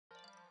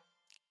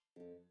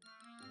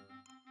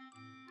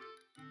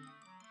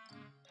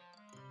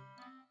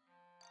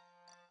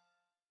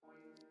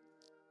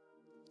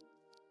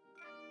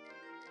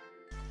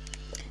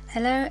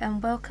Hello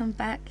and welcome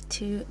back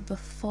to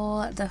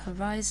Before the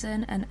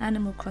Horizon, an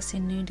Animal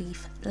Crossing New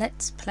Leaf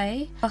Let's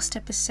Play. Last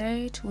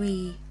episode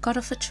we got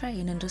off a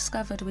train and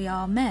discovered we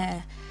are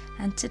Mayor,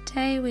 and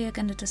today we are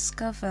going to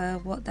discover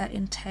what that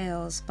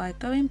entails by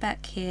going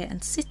back here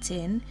and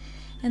sitting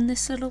in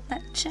this little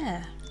back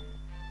chair.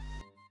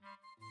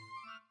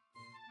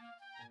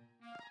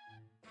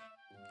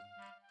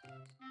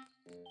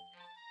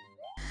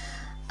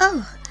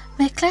 Oh,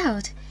 Mayor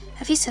Cloud,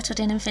 have you settled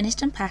in and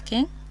finished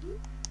unpacking?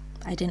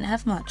 I didn't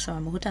have much, so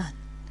I'm all done.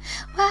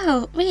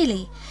 Wow,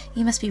 really?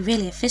 You must be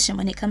really efficient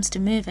when it comes to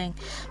moving.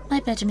 My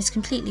bedroom is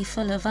completely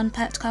full of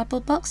unpacked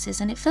cardboard boxes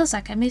and it feels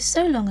like I moved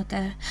so long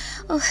ago.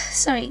 Oh,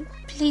 sorry,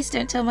 please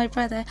don't tell my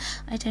brother.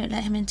 I don't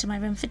let him into my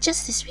room for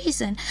just this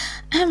reason.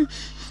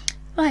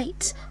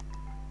 Right.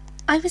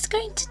 I was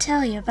going to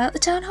tell you about the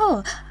town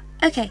hall.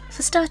 Okay,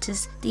 for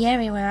starters, the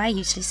area where I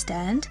usually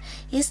stand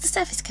is the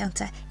service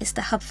counter. It's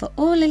the hub for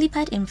all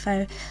Lilypad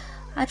info.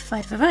 I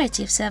provide a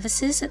variety of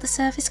services at the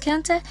service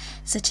counter,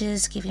 such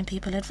as giving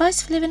people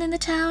advice for living in the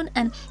town,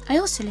 and I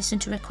also listen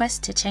to requests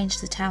to change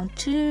the town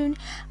tune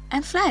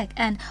and flag,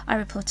 and I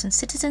report on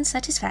citizen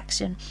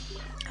satisfaction.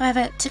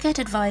 However, to get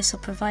advice or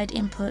provide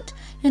input,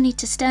 you'll need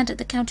to stand at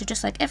the counter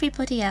just like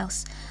everybody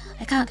else.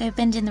 I can't go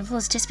bending the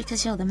rules just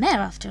because you're the mayor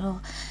after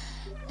all.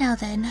 Now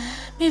then,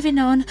 moving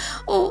on.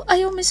 Oh,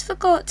 I almost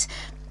forgot.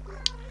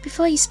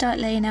 Before you start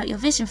laying out your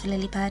vision for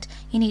Lilypad,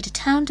 you need a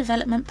town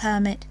development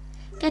permit.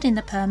 Getting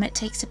the permit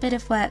takes a bit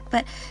of work,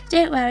 but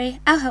don't worry,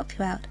 I'll help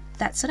you out.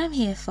 That's what I'm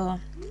here for.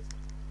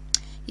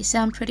 You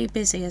sound pretty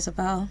busy,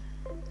 Isabel.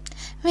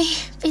 Me?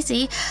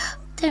 Busy?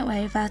 Don't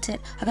worry about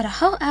it. I got a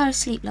whole hour of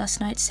sleep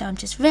last night, so I'm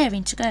just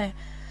raring to go.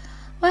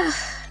 Well,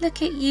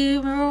 look at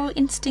you. Moral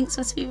instincts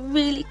must be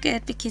really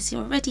good because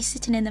you're already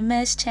sitting in the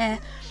mayor's chair.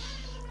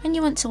 When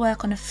you want to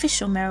work on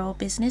official mayoral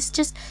business,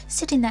 just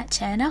sit in that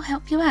chair and I'll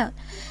help you out.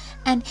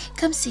 And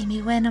come see me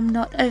when I'm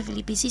not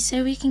overly busy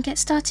so we can get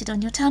started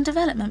on your town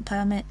development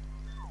permit.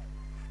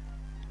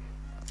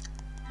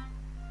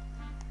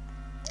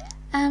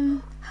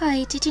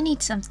 Hi, did you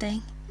need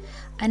something?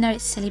 I know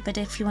it's silly, but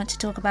if you want to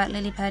talk about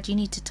Lilypad, you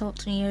need to talk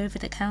to me over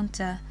the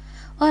counter.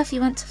 Or if you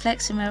want to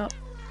flex some mayoral...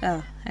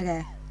 Oh,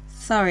 okay.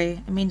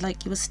 Sorry, I mean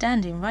like you were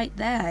standing right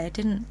there. I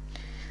didn't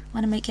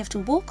want to make you have to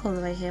walk all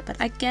the way here,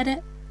 but I get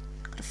it.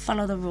 Gotta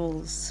follow the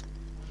rules.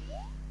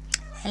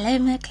 Hello,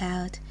 Mayor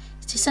Cloud.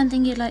 Is there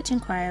something you'd like to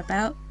inquire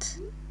about?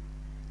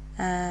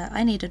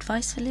 I need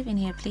advice for living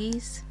here,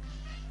 please.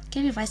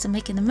 Give advice on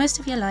making the most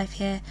of your life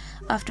here.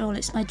 After all,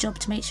 it's my job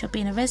to make sure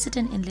being a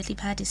resident in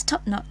Lilypad is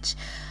top-notch.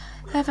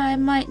 However, I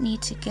might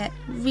need to get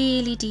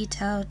really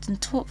detailed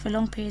and talk for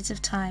long periods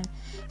of time.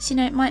 So,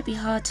 it might be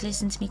hard to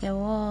listen to me go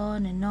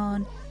on and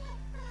on.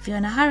 If you're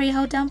in a hurry,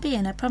 hold down B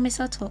and I promise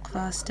I'll talk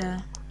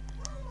faster.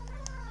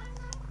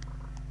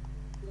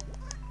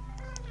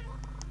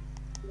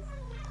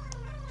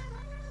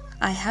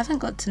 I haven't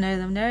got to know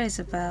them, no,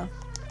 Isabel.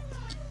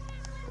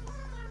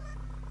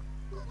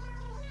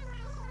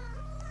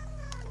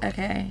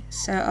 Okay,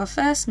 so our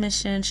first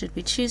mission, should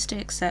we choose to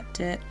accept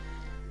it,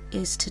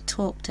 is to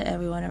talk to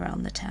everyone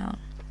around the town.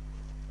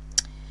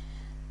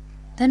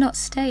 They're not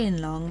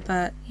staying long,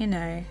 but, you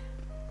know,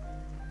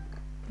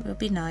 it'll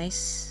be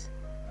nice.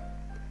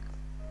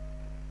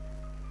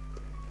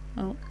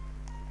 Oh,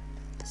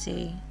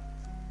 see,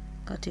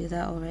 got to do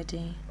that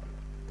already.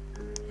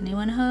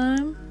 Anyone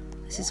home?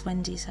 This is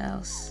Wendy's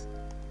house.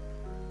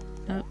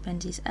 Nope,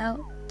 Wendy's out.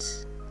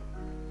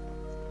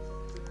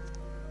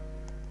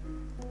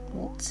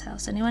 Walt's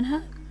house. Anyone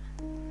home?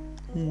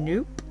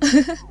 Nope.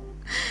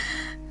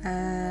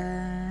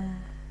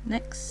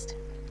 Next.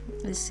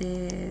 This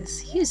is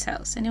Hugh's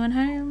house. Anyone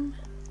home?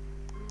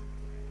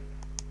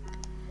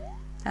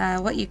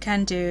 What you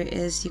can do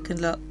is you can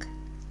look,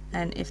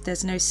 and if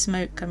there's no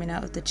smoke coming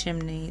out of the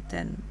chimney,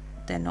 then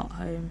they're not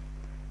home.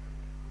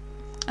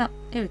 Oh,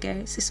 here we go.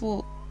 It's this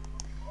Walt.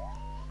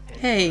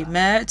 Hey,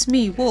 Mayor, it's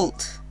me,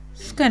 Walt.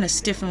 It's kind of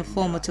stiff and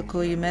formal to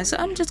call you Mayor, so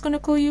I'm just going to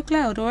call you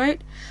Cloud,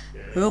 alright?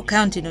 We're all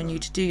counting on you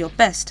to do your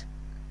best.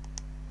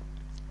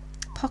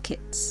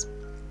 Pockets.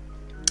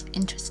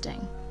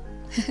 Interesting.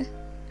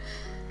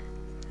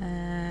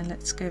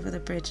 Let's go over the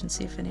bridge and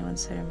see if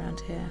anyone's home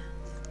around here.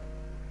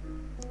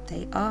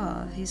 They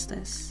are. Who's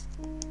this?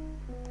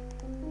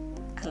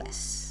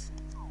 Alice.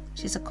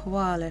 She's a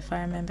koala, if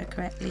I remember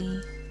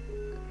correctly.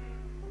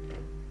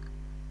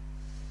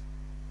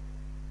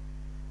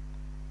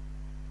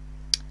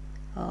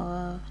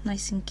 Oh,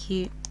 nice and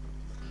cute.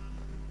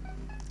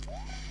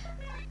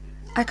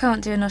 I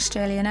can't do an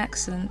Australian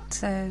accent,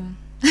 so...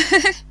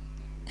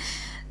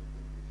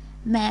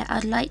 Mayor,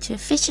 I'd like to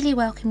officially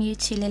welcome you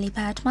to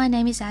Lilypad. My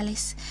name is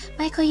Alice.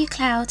 May I call you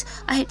Cloud?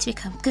 I hope to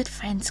become good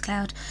friends,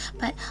 Cloud.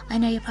 But I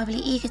know you're probably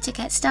eager to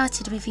get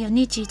started with your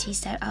new duties,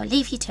 so I'll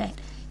leave you to it.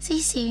 See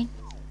you soon.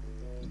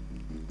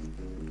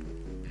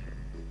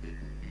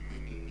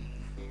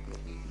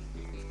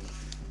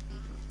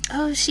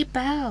 Oh, she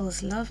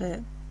bows. Love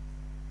it.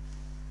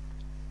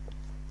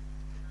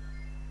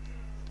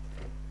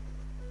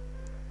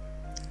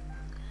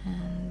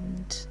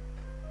 And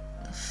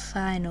the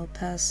final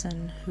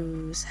person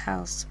whose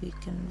house we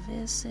can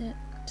visit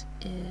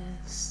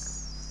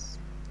is...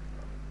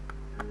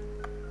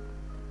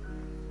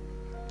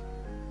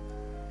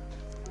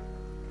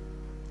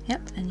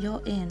 Yep, and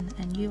you're in,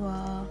 and you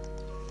are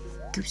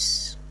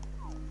Goose.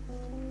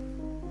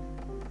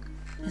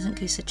 Isn't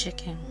Goose a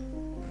chicken?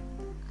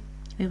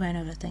 We won't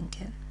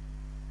overthink it.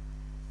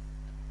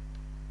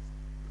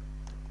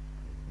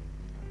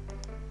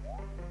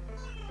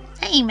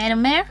 Hey,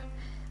 Madam Mayor.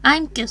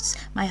 I'm Goose.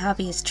 My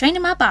hobby is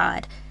training my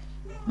bod.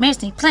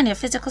 Mares need plenty of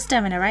physical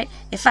stamina, right?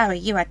 If I were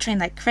you, I'd train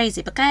like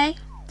crazy, okay?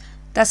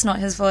 That's not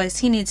his voice.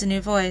 He needs a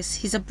new voice.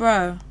 He's a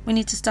bro. We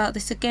need to start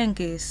this again,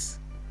 Goose.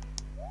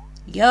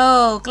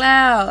 Yo,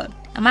 Cloud.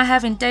 Am I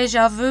having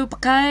deja vu,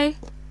 okay?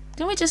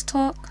 Didn't we just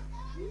talk?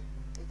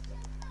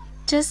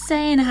 Just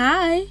saying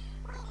hi.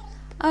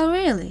 Oh,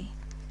 really?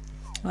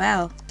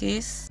 Wow,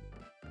 Goose.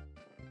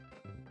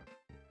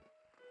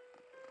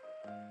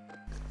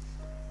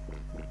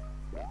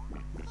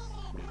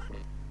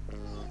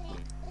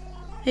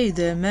 Hey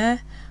there,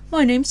 Mayor.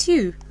 My name's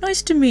Hugh.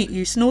 Nice to meet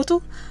you,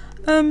 Snortle.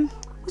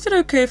 Is it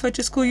okay if I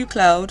just call you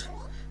Cloud?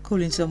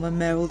 Calling someone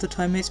Mayor all the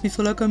time makes me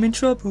feel like I'm in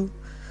trouble.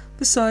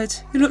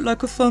 Besides, you look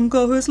like a fun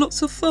girl who has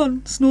lots of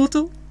fun,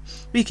 Snortle.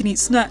 We can eat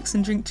snacks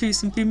and drink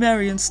juice and be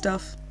merry and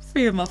stuff.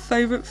 3 of my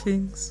favourite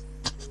things.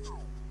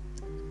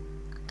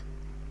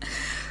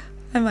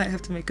 I might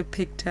have to make a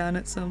pig town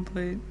at some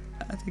point.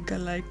 I think I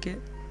like it.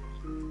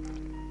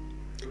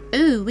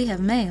 Ooh, we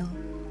have mail.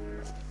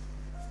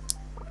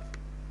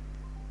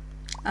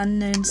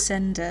 Unknown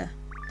sender.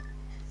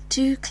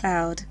 To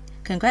Cloud,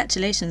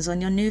 congratulations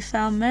on your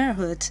newfound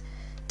mayorhood.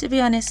 To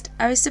be honest,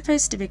 I was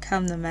supposed to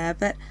become the mayor,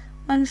 but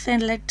one thing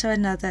led to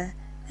another,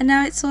 and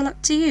now it's all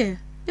up to you.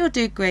 You'll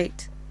do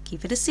great.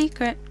 Keep it a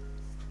secret.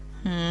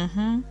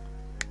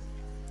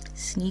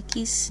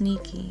 Sneaky,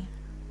 sneaky.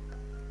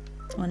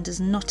 One does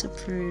not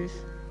approve.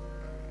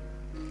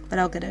 But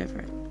I'll get over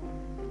it.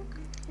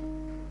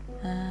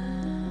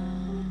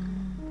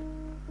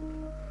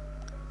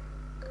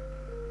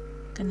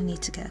 Gonna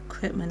need to get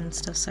equipment and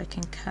stuff so I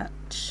can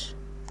catch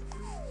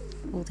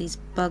all these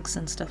bugs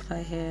and stuff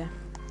I hear.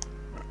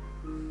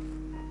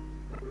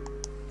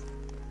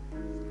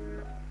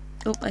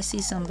 Oh, I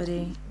see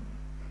somebody.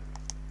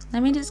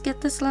 Let me just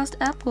get this last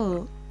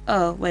apple.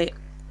 Oh, wait.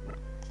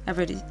 I've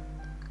already...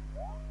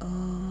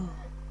 Oh.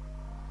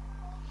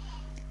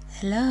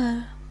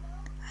 Hello.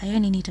 I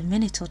only need a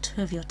minute or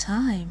 2 of your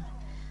time.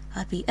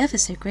 I'd be ever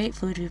so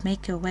grateful if you'd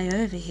make your way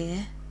over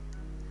here.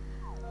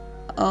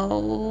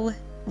 Oh,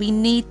 we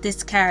need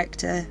this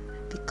character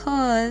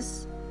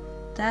because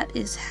that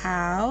is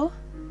how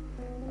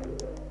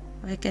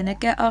we're gonna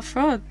get our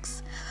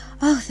frogs.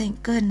 Oh,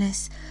 thank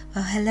goodness.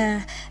 Well,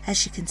 hello.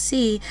 As you can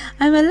see,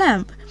 I'm a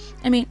lamp.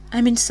 I mean,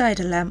 I'm inside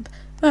a lamp.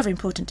 Rather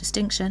important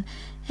distinction.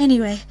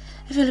 Anyway,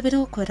 I feel a bit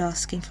awkward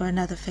asking for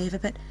another favour,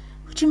 but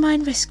would you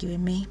mind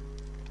rescuing me?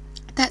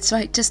 That's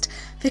right, just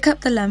pick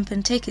up the lamp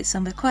and take it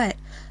somewhere quiet.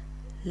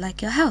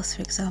 Like your house,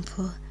 for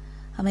example.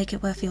 I'll make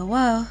it worth your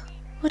while.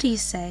 What do you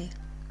say?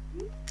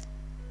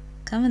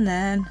 Come on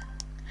then.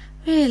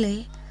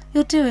 Really?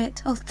 You'll do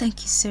it? Oh,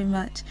 thank you so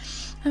much.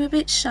 I'm a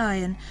bit shy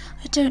and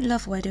I don't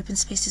love wide open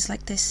spaces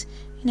like this.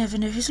 You never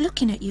know who's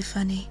looking at you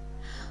funny.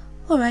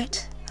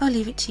 Alright, I'll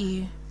leave it to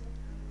you.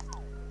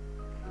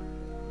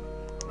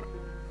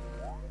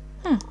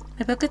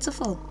 My buckets are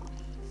full.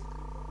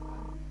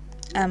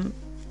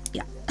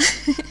 Yeah.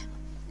 Let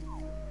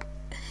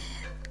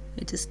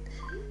me just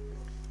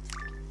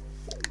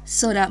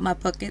sort out my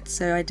buckets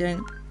so I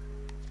don't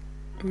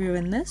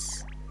ruin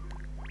this.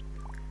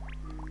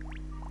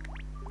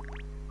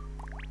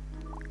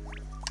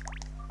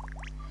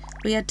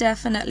 We are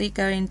definitely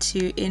going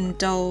to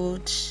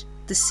indulge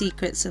the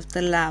secrets of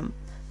the lamp.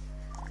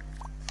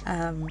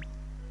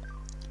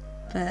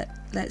 But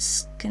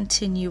let's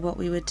continue what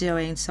we were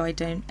doing so I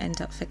don't end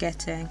up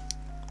forgetting.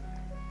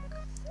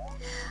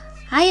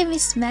 Hiya,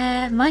 Miss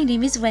Mayor. My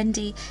name is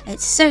Wendy.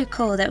 It's so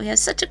cool that we have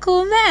such a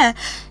cool mayor.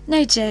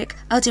 No joke.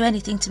 I'll do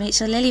anything to make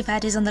sure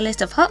Lilypad is on the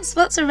list of hot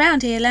spots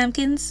around here,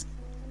 lambkins.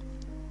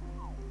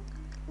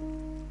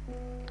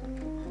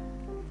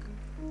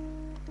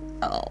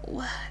 Oh,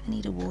 I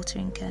need a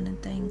watering can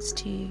and things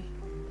too.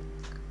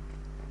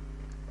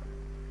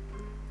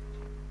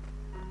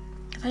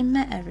 Have I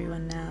met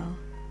everyone now?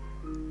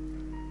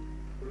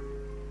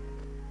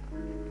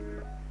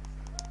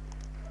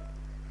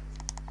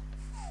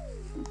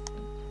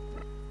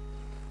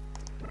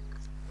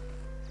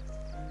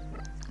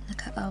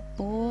 Look at our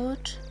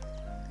board.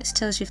 This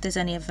tells you if there's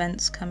any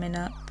events coming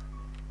up.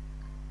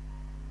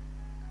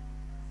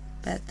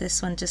 But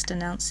this one just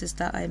announces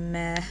that I'm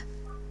mayor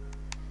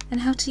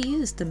and how to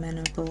use the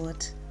menu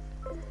board.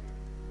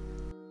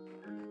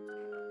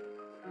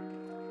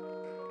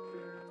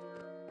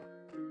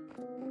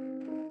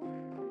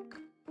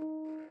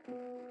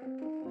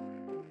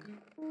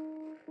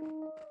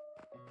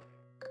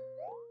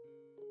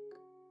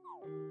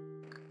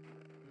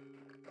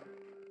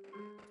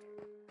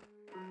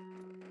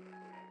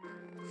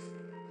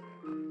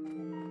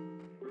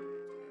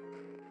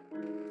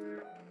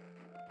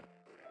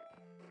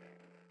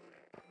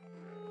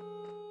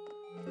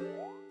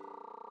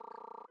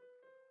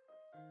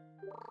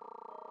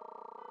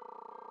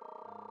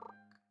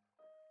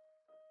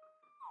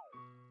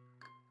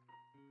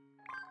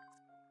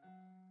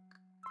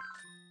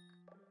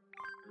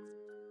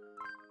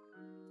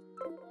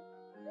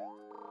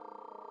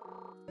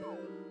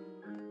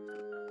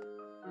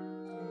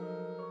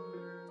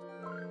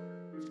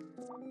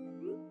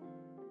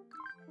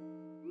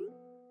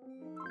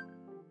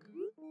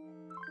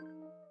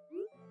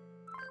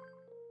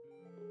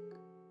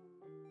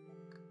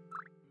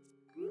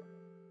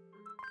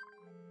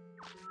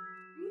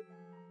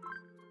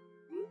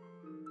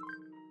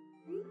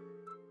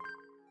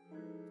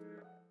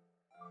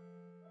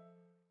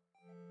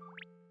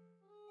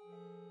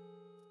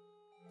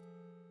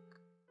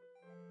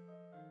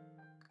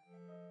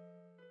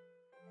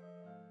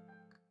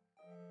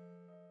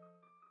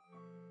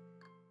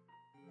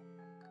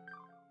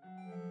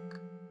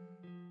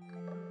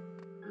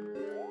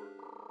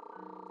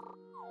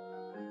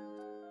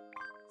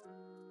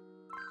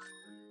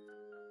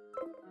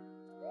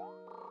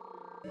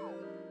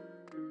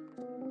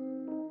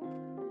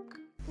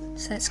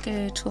 So let's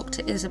go talk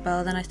to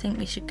Isabel, then I think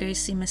we should go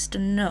see Mr.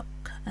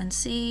 Nook and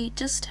see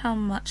just how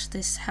much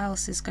this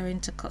house is going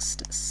to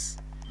cost us.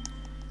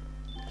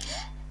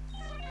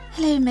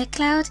 Hello,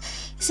 McCloud.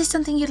 Is this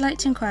something you'd like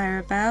to inquire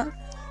about?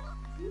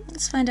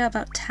 Let's find out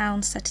about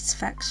town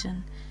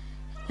satisfaction.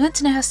 You want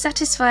to know how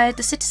satisfied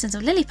the citizens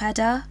of Lilypad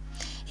are?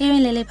 Here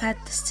in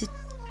Lilypad,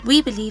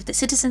 we believe that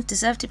citizens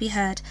deserve to be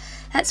heard.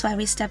 That's why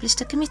we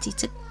established a committee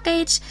to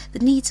gauge the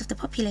needs of the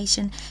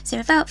population. So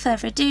without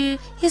further ado,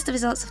 here's the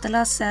results of the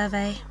last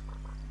survey.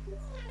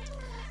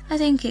 I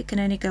think it can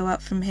only go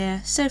up from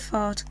here. So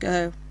far to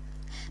go.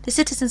 The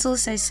citizens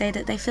also say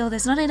that they feel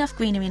there's not enough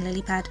greenery in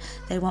Lilypad.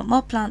 They want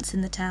more plants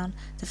in the town.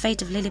 The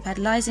fate of Lilypad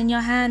lies in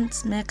your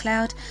hands, Mayor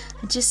Cloud,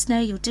 and just know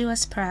you'll do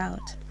us proud.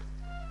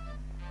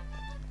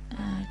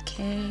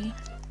 Okay.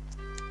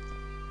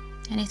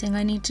 Anything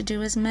I need to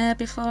do as mayor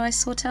before I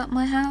sort out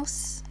my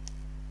house?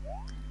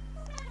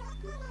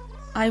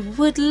 I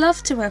would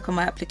love to work on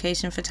my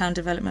application for town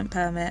development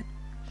permit.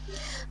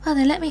 Well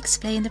then, let me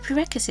explain the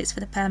prerequisites for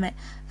the permit.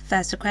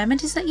 First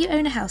requirement is that you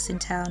own a house in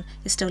town.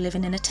 You're still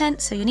living in a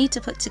tent, so you need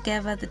to put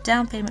together the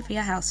down payment for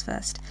your house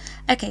first.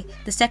 Okay,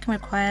 the second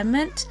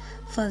requirement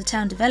for the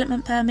town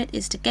development permit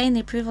is to gain the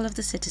approval of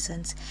the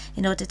citizens.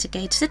 In order to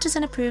gauge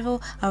citizen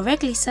approval, I'll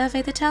regularly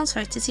survey the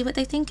townsfolk to see what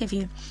they think of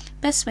you.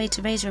 Best way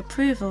to raise your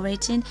approval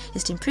rating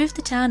is to improve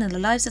the town and the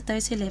lives of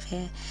those who live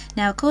here.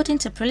 Now, according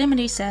to a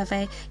preliminary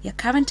survey, your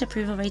current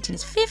approval rating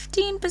is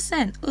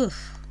 15%.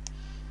 Oof.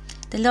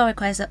 The law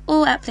requires that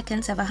all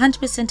applicants have a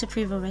 100%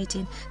 approval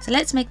rating, so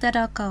let's make that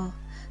our goal.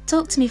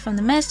 Talk to me from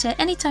the mayor's chair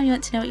anytime you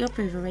want to know what your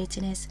approval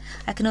rating is.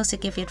 I can also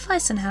give you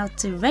advice on how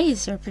to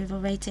raise your approval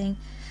rating.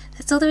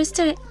 That's all there is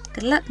to it.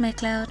 Good luck, Mayor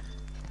Cloud.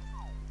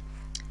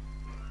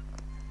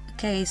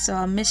 Okay, so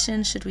our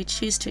mission, should we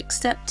choose to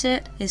accept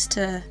it, is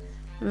to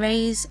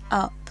raise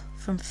up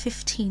from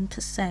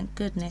 15%.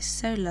 Goodness,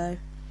 so low.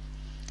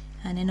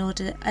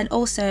 And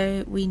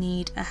also we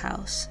need a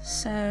house.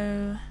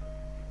 So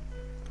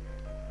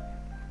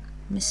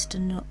Mr.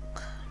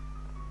 Nook.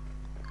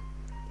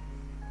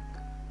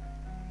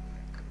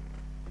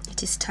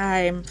 It is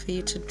time for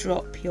you to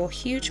drop your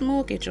huge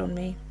mortgage on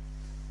me.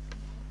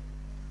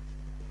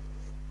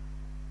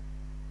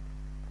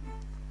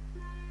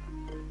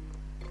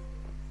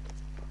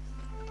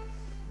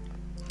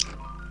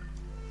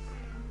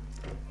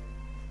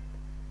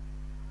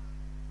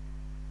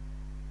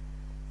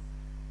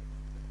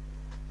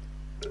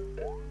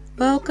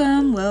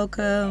 Welcome,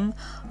 welcome.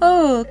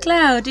 Oh,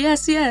 Cloud,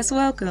 yes,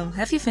 welcome.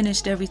 Have you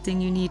finished everything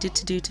you needed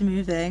to do to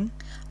move in?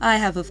 I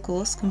have, of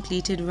course,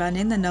 completed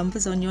running the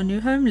numbers on your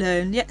new home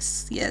loan.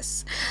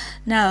 Yes.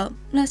 Now,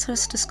 let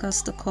us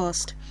discuss the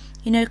cost.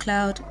 You know,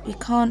 Cloud, we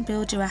can't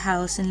build you a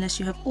house unless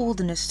you have all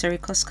the necessary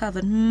costs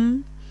covered,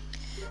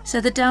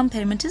 So the down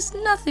payment is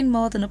nothing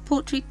more than a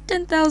paltry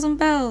 10,000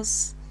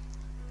 bells.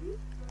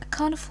 I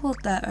can't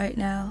afford that right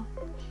now.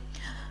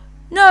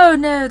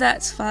 No,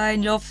 that's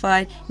fine, you're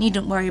fine.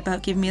 Needn't worry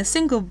about giving me a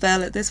single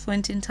bell at this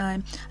point in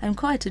time. I'm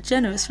quite a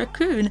generous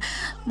raccoon.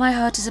 My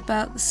heart is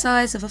about the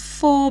size of a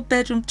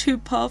 4-bedroom,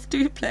 2-bath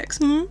duplex,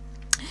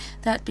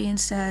 That being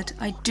said,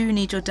 I do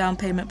need your down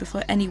payment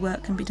before any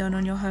work can be done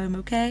on your home,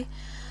 okay?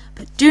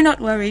 But do not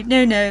worry,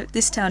 no,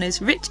 this town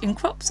is rich in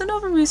crops and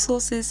other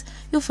resources.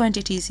 You'll find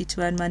it easy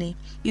to earn money.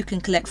 You can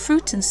collect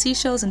fruit and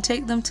seashells and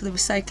take them to the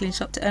recycling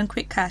shop to earn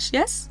quick cash,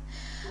 yes?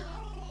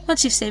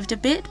 Once you've saved a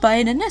bit,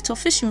 buying a net or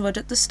fishing rod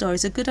at the store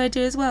is a good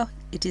idea as well.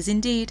 It is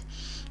indeed.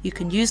 You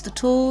can use the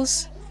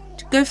tools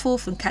to go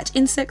forth and catch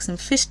insects and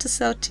fish to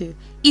sell too.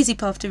 Easy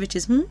path to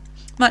riches,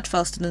 Much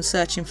faster than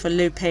searching for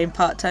low-paying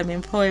part-time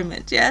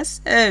employment, yes?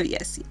 Oh,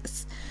 yes.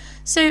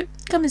 So,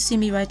 come and see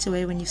me right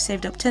away when you've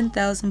saved up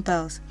 10,000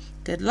 bells.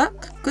 Good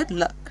luck.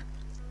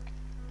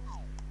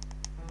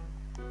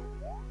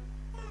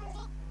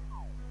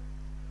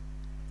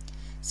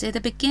 So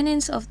the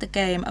beginnings of the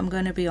game, I'm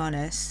going to be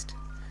honest,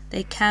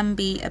 they can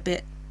be a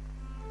bit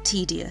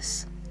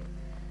tedious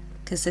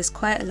because there's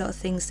quite a lot of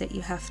things that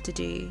you have to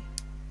do.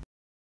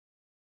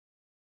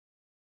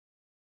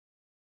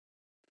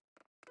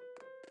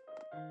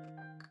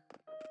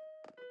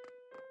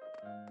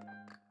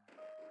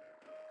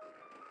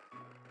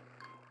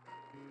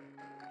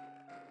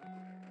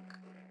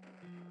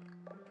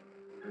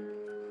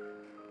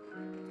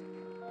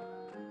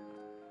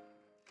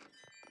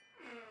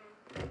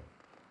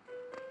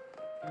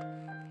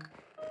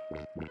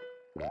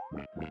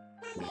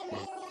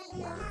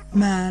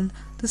 Man,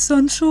 the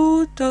sun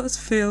sure does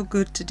feel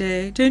good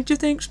today, don't you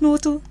think,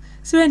 Snortle?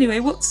 So anyway,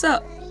 what's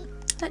up?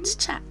 Let's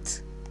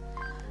chat.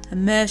 A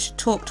mayor should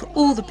talk to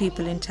all the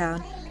people in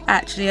town.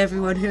 Actually,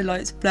 everyone who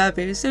likes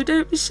blabbing, so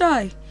don't be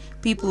shy.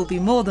 People will be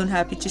more than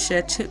happy to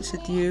share tips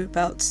with you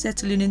about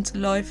settling into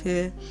life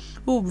here.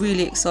 We're all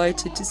really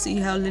excited to see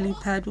how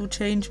Lilypad will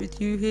change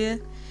with you here.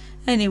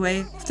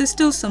 Anyway, if there's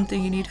still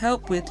something you need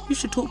help with, you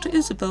should talk to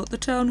Isabel at the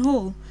town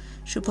hall.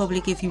 She'll probably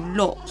give you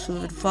lots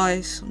of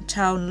advice on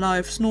town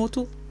life,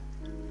 Snortle.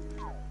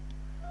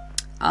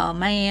 Oh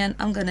man,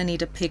 I'm gonna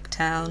need a pig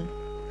town.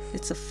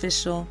 It's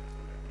official.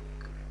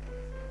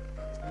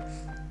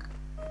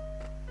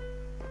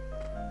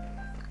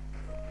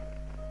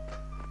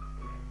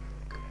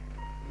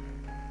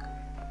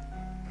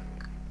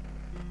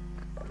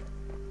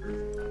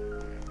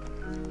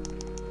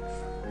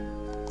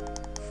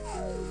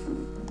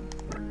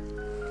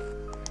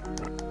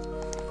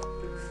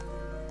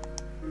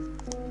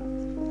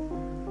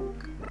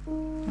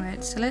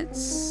 Right, so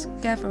let's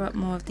gather up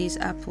more of these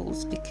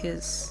apples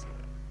because,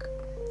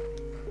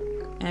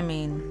 I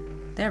mean,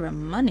 they're a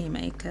money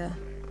maker.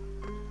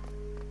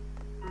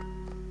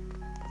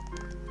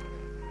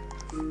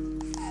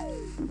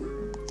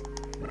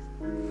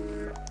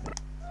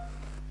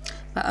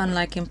 But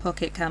unlike in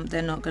Pocket Camp,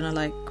 they're not gonna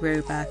like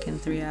grow back in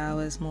 3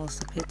 hours, more's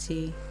the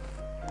pity.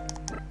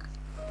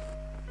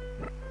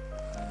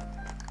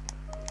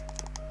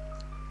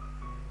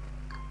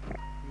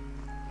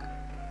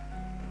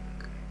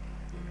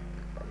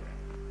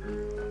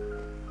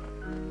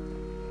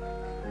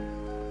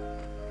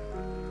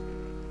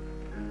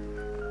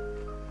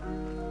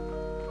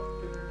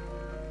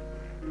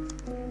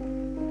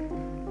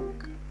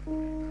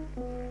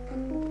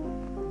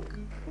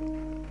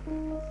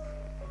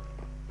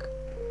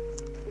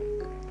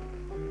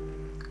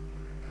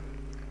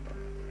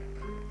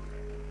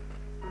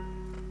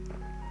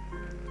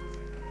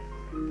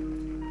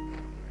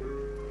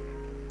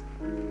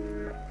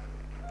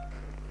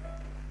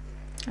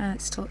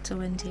 Let's talk to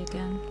Wendy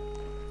again.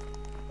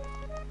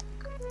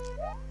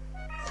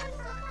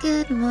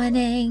 Good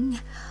morning.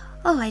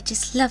 Oh, I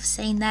just love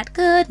saying that.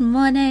 Good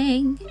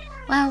morning.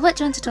 Wow, what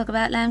do you want to talk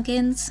about,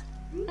 Lambkins?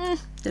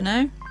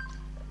 Dunno.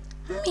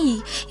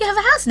 Me, you have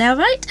a house now,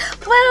 right?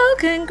 Well,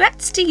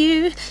 congrats to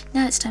you.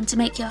 Now it's time to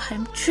make your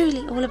home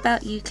truly all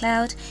about you,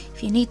 Cloud.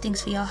 If you need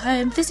things for your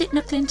home, visit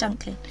Nooklin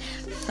Junklin.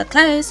 For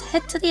clothes,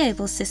 head to the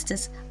Able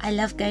Sisters. I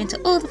love going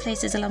to all the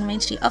places along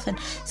Main Street often,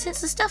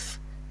 since the stuff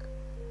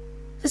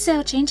for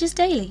sale changes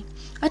daily.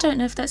 I don't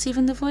know if that's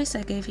even the voice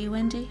I gave you,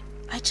 Wendy.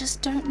 I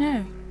just don't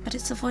know, but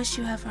it's the voice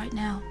you have right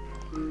now.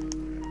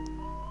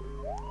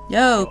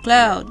 Yo,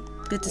 Cloud.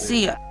 Good to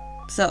see ya.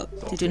 So,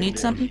 did you need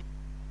something?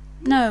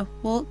 No,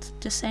 Walt.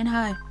 Just saying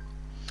hi.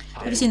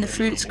 Have you seen the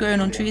fruits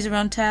growing on trees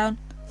around town?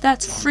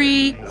 That's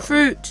free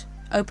fruit.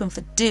 Open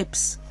for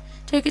dibs.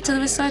 Take it to the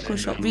recycle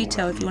shop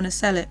retail if you want to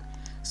sell it.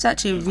 It's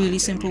actually a really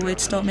simple way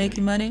to start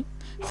making money.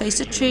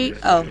 Face a tree.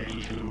 Oh,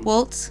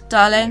 Walt,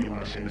 darling,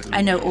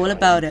 I know all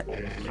about it.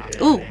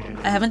 Ooh,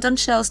 I haven't done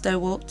shells though,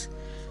 Walt.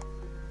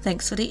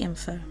 Thanks for the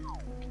info.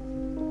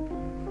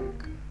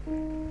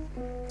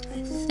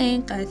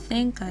 I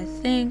think.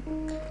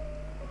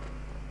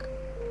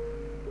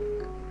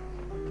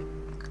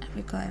 Have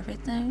we got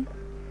everything?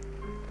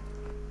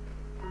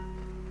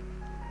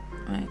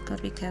 Right,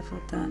 gotta be careful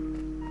with that.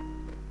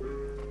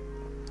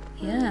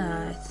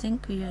 Yeah, I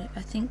think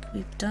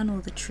we've done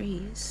all the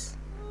trees.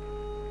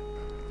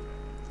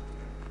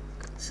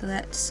 So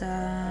let's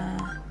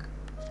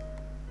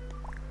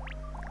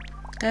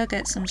go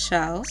get some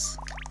shells,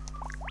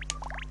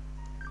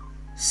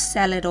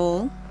 sell it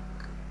all,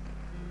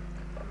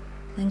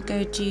 then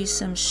go do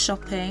some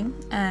shopping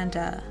and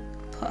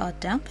put our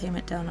down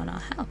payment down on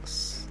our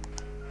house.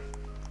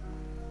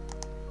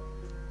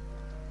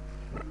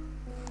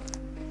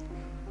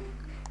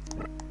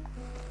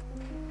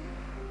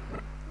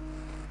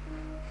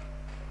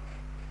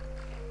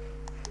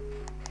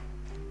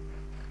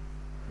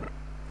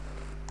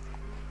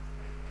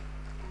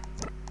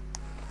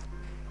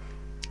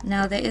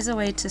 Now there is a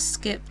way to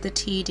skip the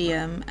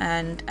tedium,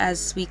 and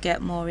as we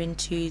get more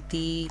into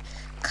the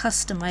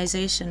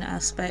customization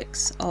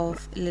aspects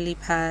of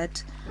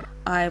Lilypad,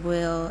 I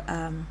will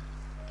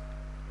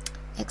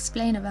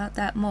explain about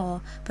that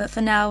more. But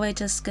for now we're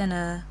just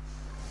gonna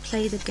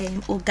play the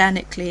game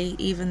organically,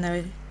 even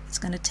though it's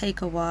gonna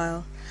take a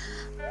while.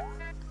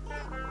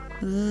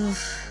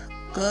 Oof.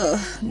 Ugh,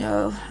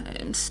 no,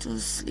 I'm still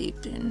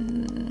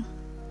sleeping.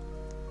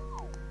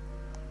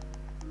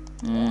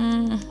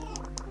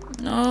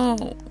 No,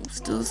 I'm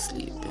still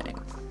sleeping.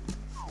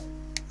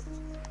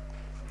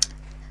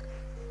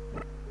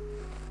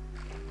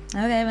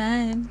 Okay,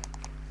 fine.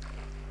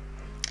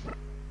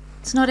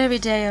 It's not every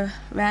day a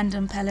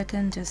random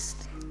pelican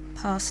just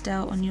passed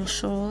out on your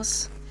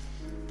shores,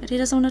 but he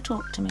doesn't want to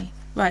talk to me.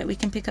 Right, we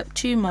can pick up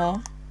 2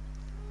 more.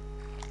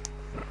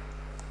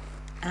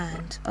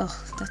 And, oh,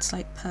 that's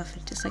like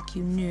perfect. It's like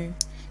you knew.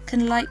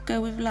 Can like go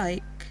with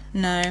like?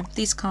 No,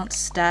 these can't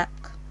stack.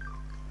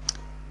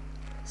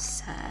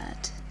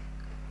 Sad.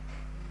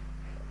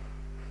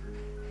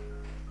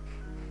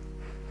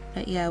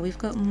 But yeah, we've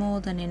got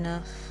more than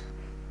enough.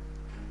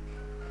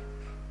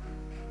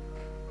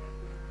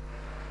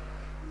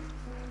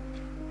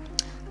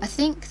 I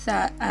think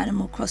that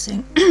Animal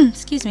Crossing,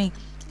 excuse me,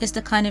 is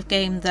the kind of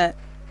game that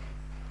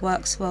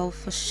works well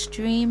for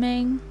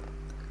streaming.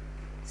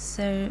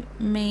 So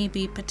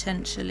maybe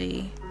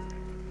potentially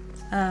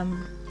that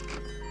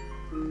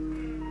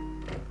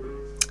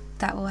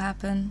will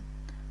happen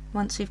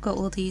once we've got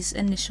all these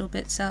initial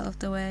bits out of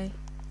the way.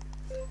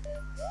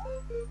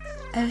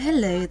 Oh,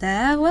 hello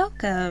there,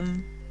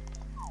 welcome.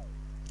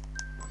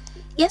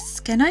 Yes,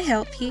 can I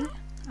help you?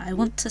 I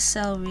want to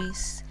sell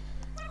Reese.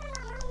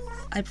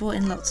 I brought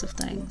in lots of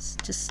things,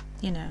 just,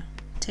 you know,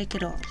 take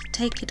it all.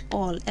 Take it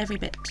all, every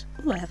bit.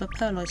 Ooh, I have a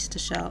pearl oyster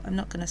shell. I'm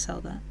not going to sell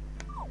that.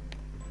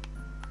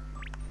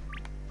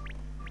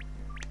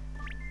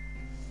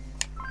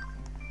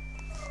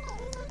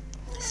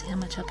 Let's see how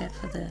much I'll get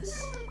for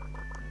this.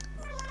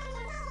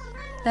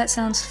 That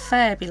sounds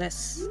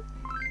fabulous.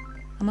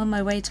 I'm on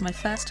my way to my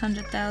first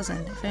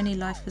 100,000. If only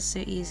life was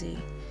so easy.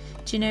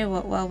 Do you know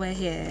what, while we're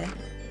here,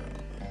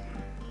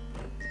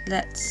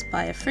 let's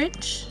buy a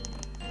fridge.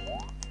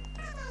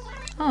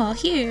 Oh,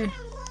 Hugh.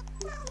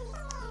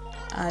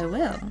 I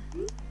will.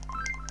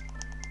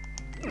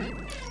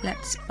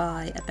 Let's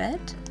buy a bed.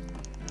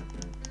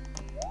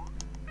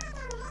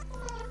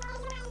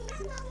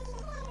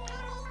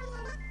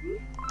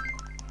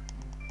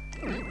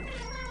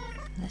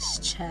 This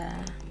chair.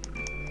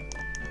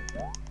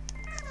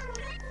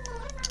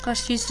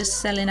 Gosh, Hugh's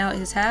just selling out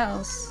his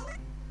house.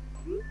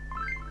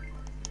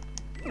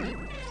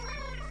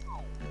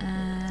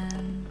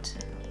 And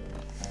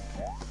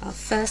our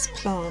first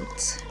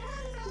plant.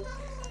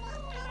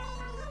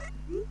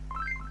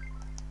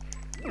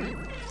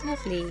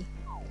 Lovely.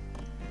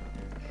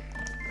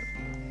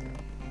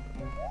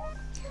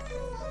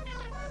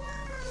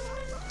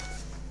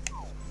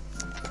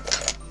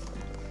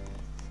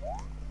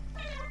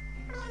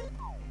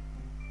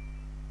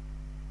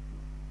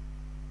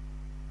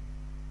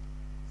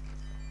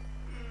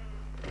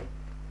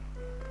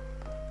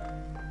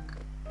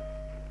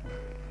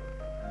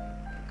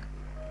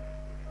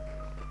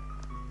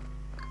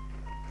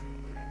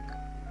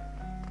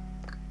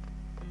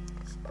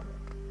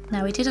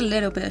 Now we did a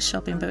little bit of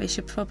shopping, but we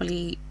should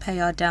probably pay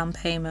our down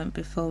payment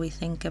before we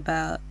think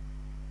about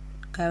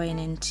going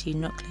into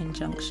Nooklin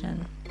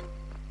Junction.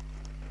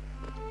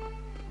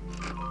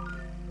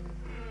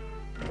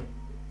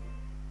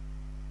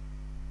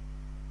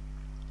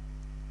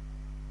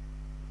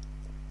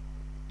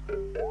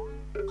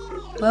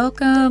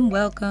 Welcome,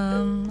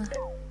 welcome.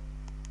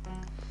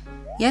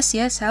 Yes,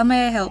 yes, how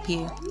may I help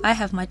you? I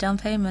have my down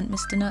payment,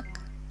 Mr. Nook.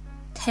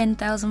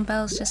 10,000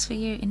 bells just for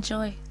you,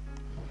 enjoy.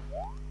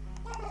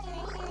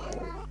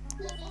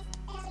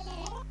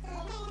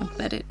 I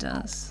bet it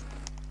does.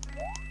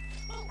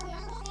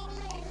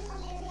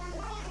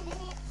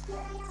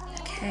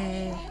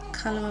 Okay,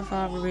 colour of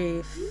our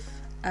roof.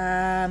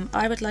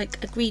 I would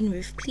like a green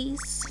roof,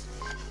 please.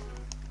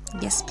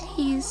 Yes,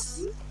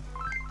 please.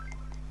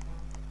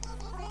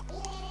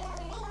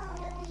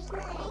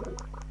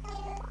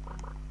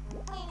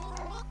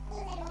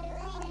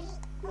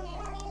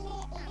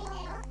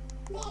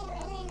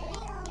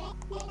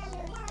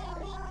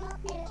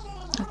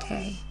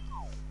 Okay.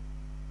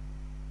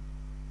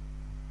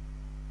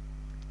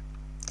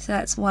 So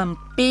that's one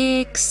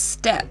big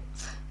step.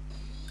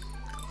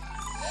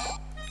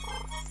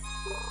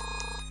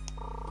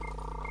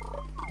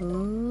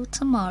 Ooh,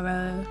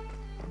 tomorrow.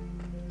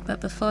 But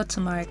before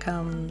tomorrow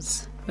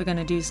comes, we're going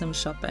to do some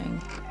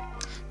shopping.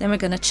 Then we're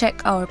going to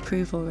check our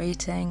approval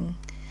rating.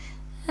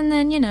 And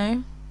then, you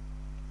know,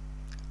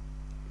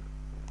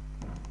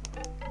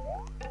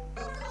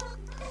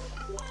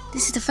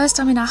 this is the first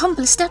time in our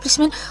humble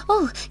establishment.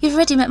 Oh, you've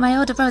already met my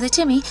older brother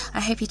Timmy. I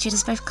hope you treat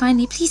us both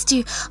kindly. Please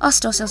do. Our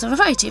store sells a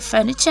variety of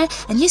furniture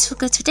and useful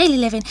goods for daily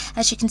living.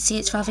 As you can see,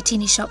 it's rather a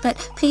teeny shop, but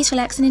please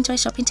relax and enjoy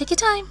shopping. Take your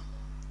time.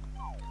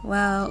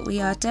 Well, we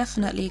are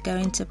definitely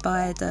going to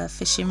buy the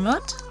fishing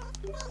rod.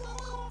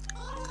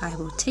 I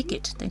will take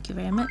it. Thank you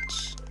very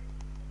much.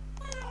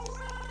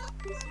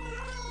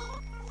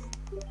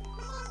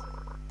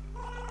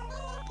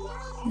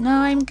 No,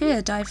 I'm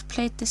good. I've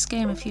played this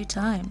game a few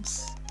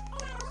times.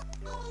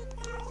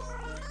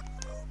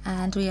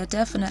 And we are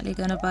definitely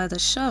going to buy the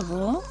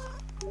shovel.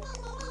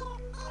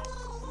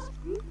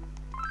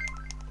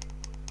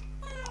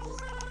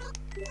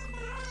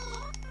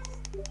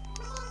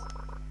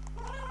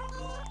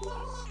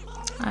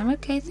 I'm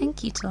okay,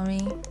 thank you,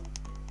 Tommy.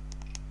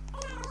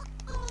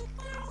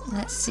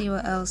 Let's see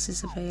what else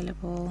is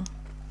available.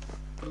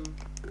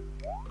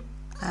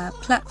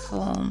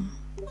 Platform.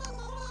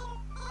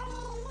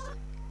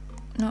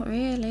 Not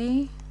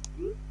really.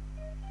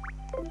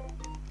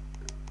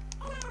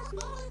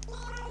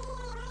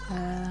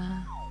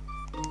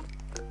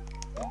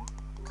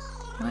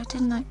 Why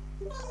didn't I?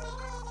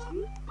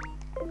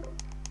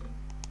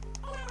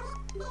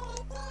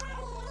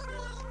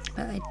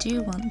 But I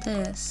do want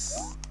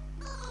this.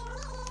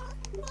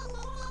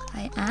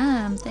 I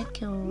am,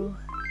 thank you.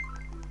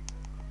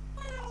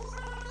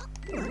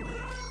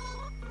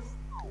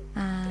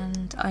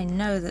 And I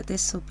know that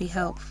this will be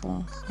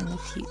helpful in the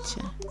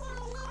future.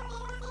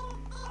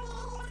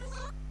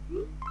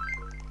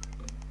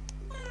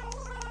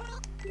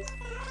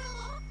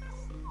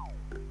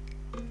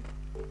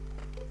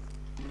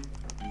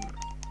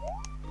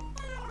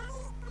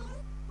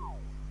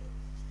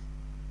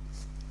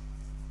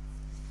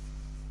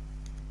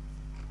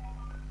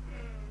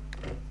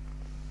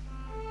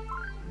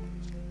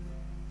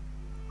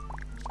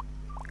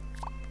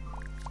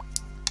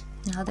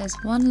 Now there's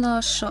one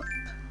last shop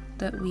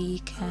that we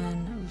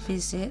can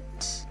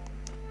visit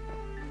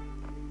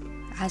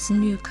as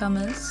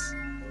newcomers.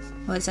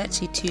 Well, it's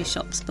actually two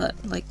shops, but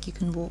like you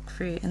can walk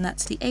through, and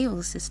that's the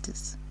ACNL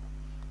sisters.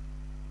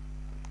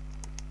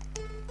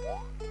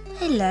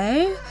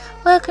 Hello,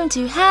 welcome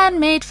to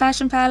Handmade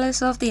Fashion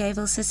Palace of the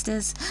ACNL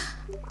sisters.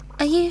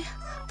 Are you,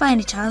 by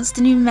any chance,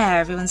 the new mayor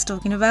everyone's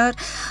talking about?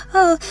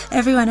 Oh,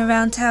 everyone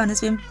around town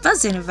has been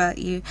buzzing about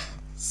you.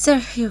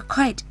 So you're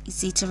quite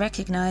easy to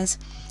recognise.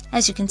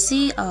 As you can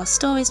see, our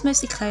store is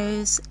mostly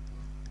clothes.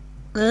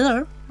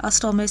 Our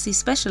store mostly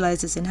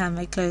specialises in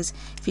handmade clothes.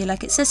 If you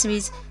like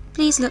accessories,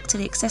 please look to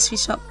the accessory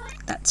shop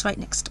that's right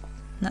next door.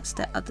 And that's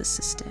their other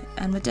sister.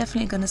 And we're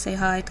definitely going to say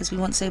hi because we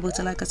want Sable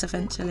to like us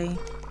eventually.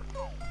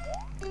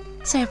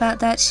 Sorry about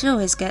that, she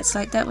always gets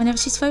like that whenever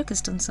she's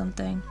focused on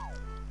something.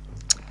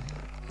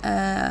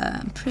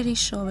 I'm pretty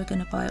sure we're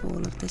going to buy all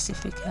of this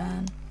if we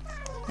can.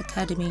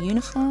 Academy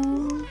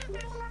uniform.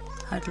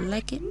 I'd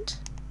like it.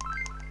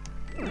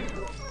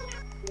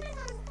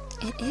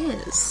 It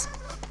is.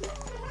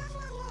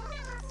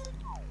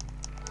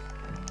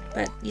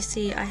 But you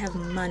see, I have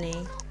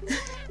money.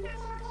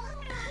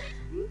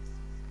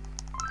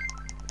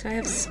 Do I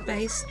have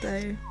space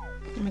though?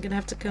 Am I gonna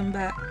have to come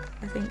back?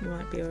 I think we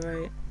might be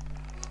alright.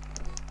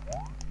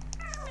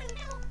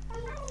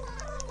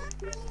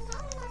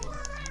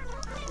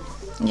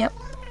 Yep.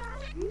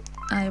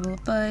 I will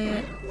buy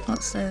it.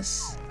 What's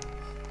this?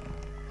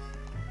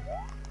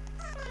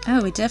 Oh,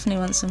 we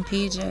definitely want some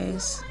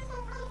PJs.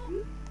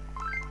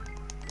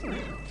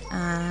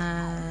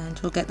 And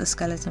we'll get the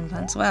skeleton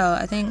pants. Well,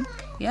 I think,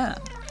 yeah,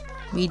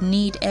 we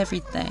need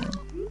everything.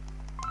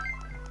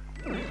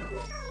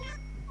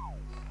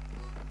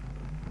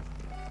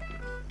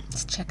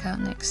 Let's check out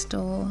next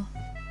door.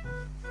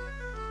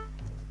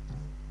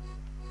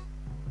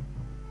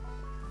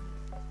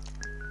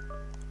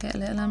 Get a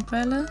little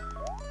umbrella.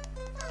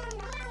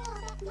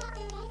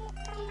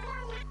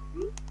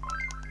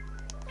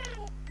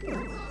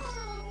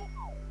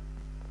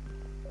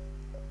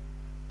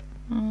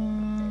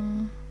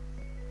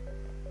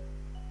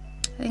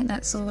 I think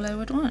that's all I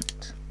would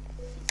want.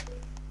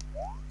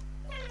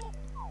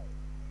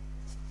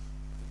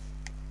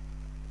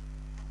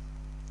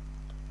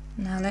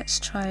 Now let's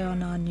try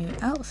on our new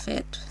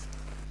outfit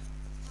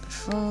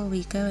before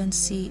we go and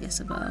see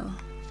Isabel.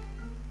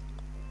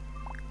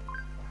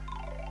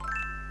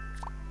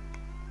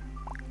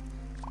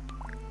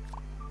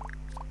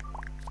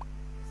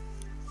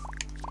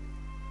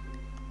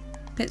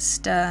 Bit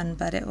stern,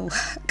 but it'll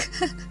work.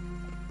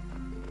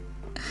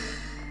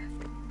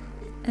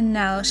 And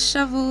now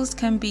shovels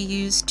can be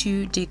used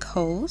to dig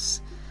holes.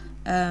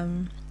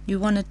 You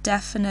want to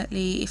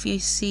definitely, if you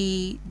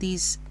see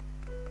these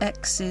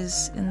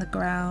X's in the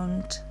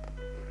ground,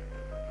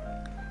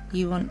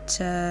 you want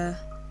to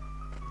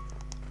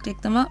dig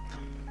them up.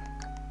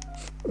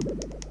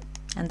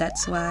 And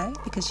that's why,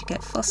 because you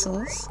get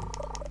fossils.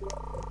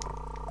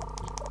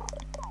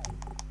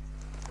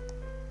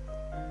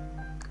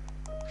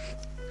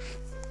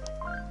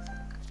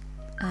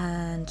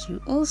 And you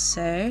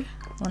also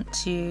want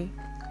to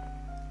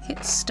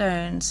hit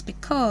stones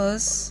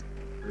because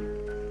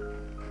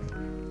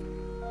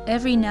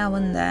every now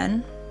and then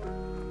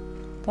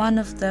one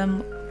of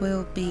them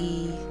will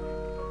be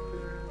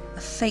a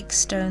fake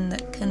stone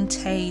that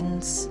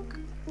contains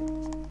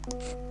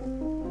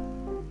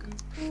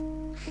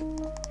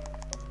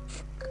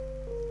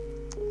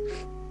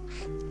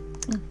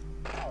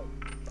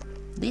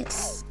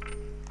this.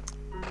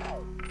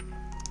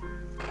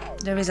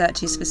 There is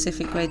actually a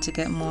specific way to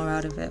get more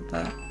out of it,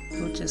 but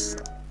we'll just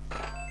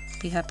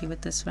be happy with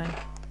this one.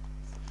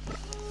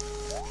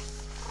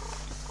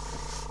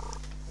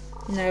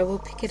 No, we'll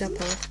pick it up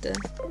after.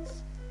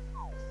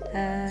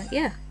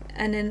 Yeah,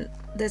 and then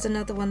there's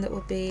another one that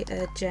will be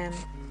a gem,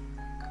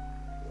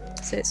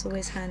 so it's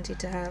always handy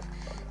to have.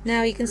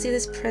 Now you can see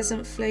this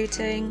present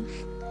floating.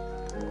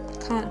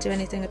 Can't do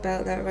anything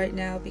about that right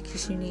now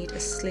because you need a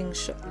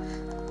slingshot.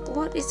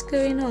 What is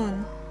going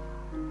on?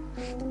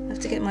 I have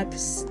to get my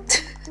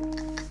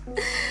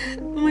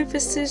my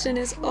precision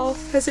is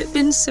off. Has it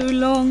been so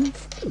long?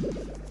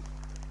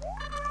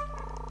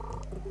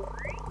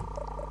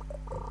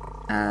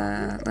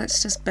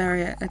 Let's just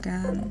bury it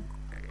again.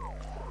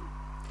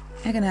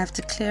 We're gonna have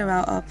to clear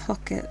out our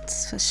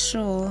pockets for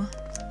sure.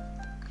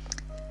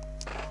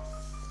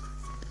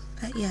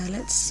 But yeah,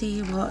 let's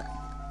see what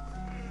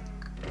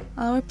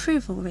our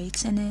approval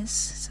rating is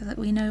so that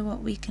we know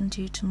what we can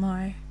do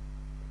tomorrow.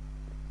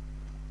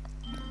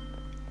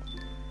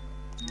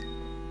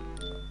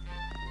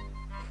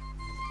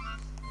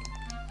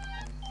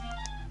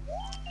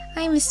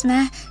 Hi Miss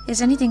Mare, is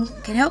there anything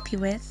I can help you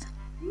with?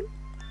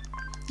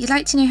 You'd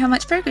like to know how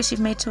much progress you've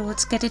made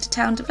towards getting a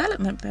town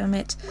development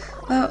permit.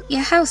 Well,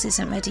 your house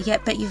isn't ready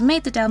yet, but you've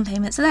made the down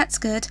payment, so that's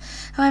good.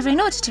 However, in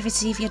order to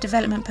receive your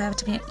development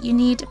permit, you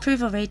need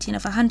approval rating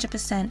of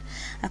 100%.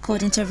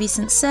 According to a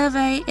recent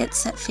survey,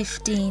 it's at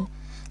 15.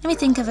 Let me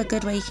think of a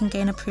good way you can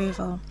gain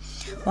approval.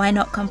 Why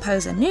not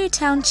compose a new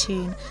town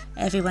tune?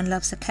 Everyone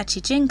loves a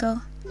catchy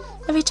jingle.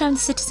 Every time the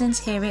citizens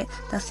hear it,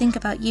 they'll think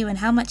about you and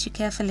how much you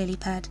care for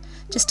Lilypad.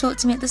 Just talk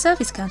to me at the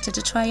service counter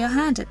to try your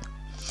hand at.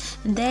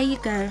 And there you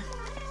go.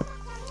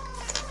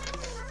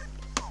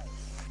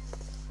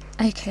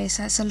 Okay,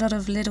 so that's a lot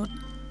of little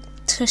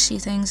tushy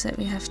things that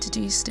we have to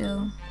do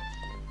still.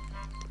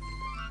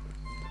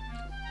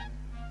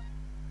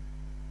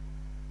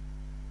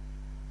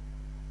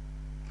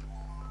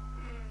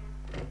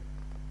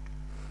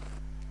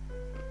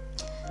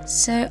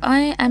 So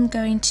I am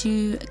going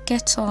to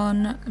get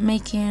on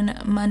making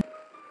my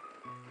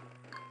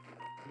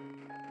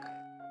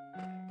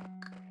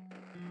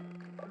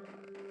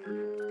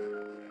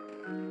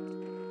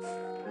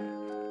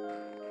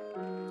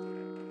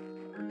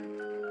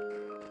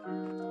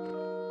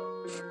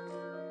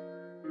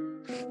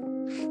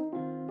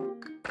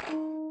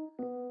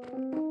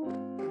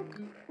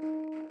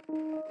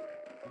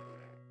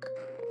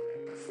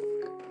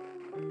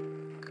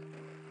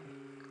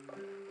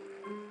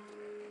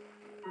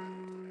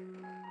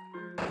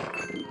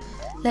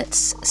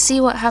Let's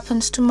see what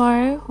happens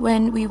tomorrow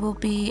when we will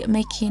be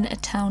making a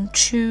town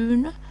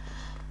tune.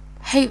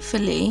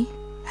 Hopefully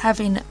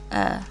having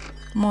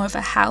more of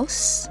a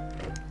house.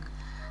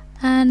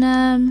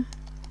 And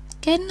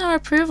getting our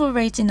approval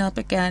rating up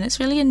again. It's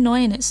really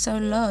annoying it's so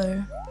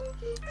low.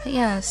 But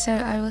yeah, so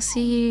I will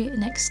see you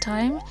next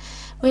time,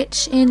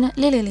 which in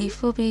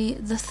Lilyleaf will be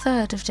the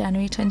 3rd of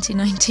January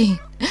 2019.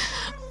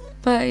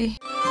 Bye.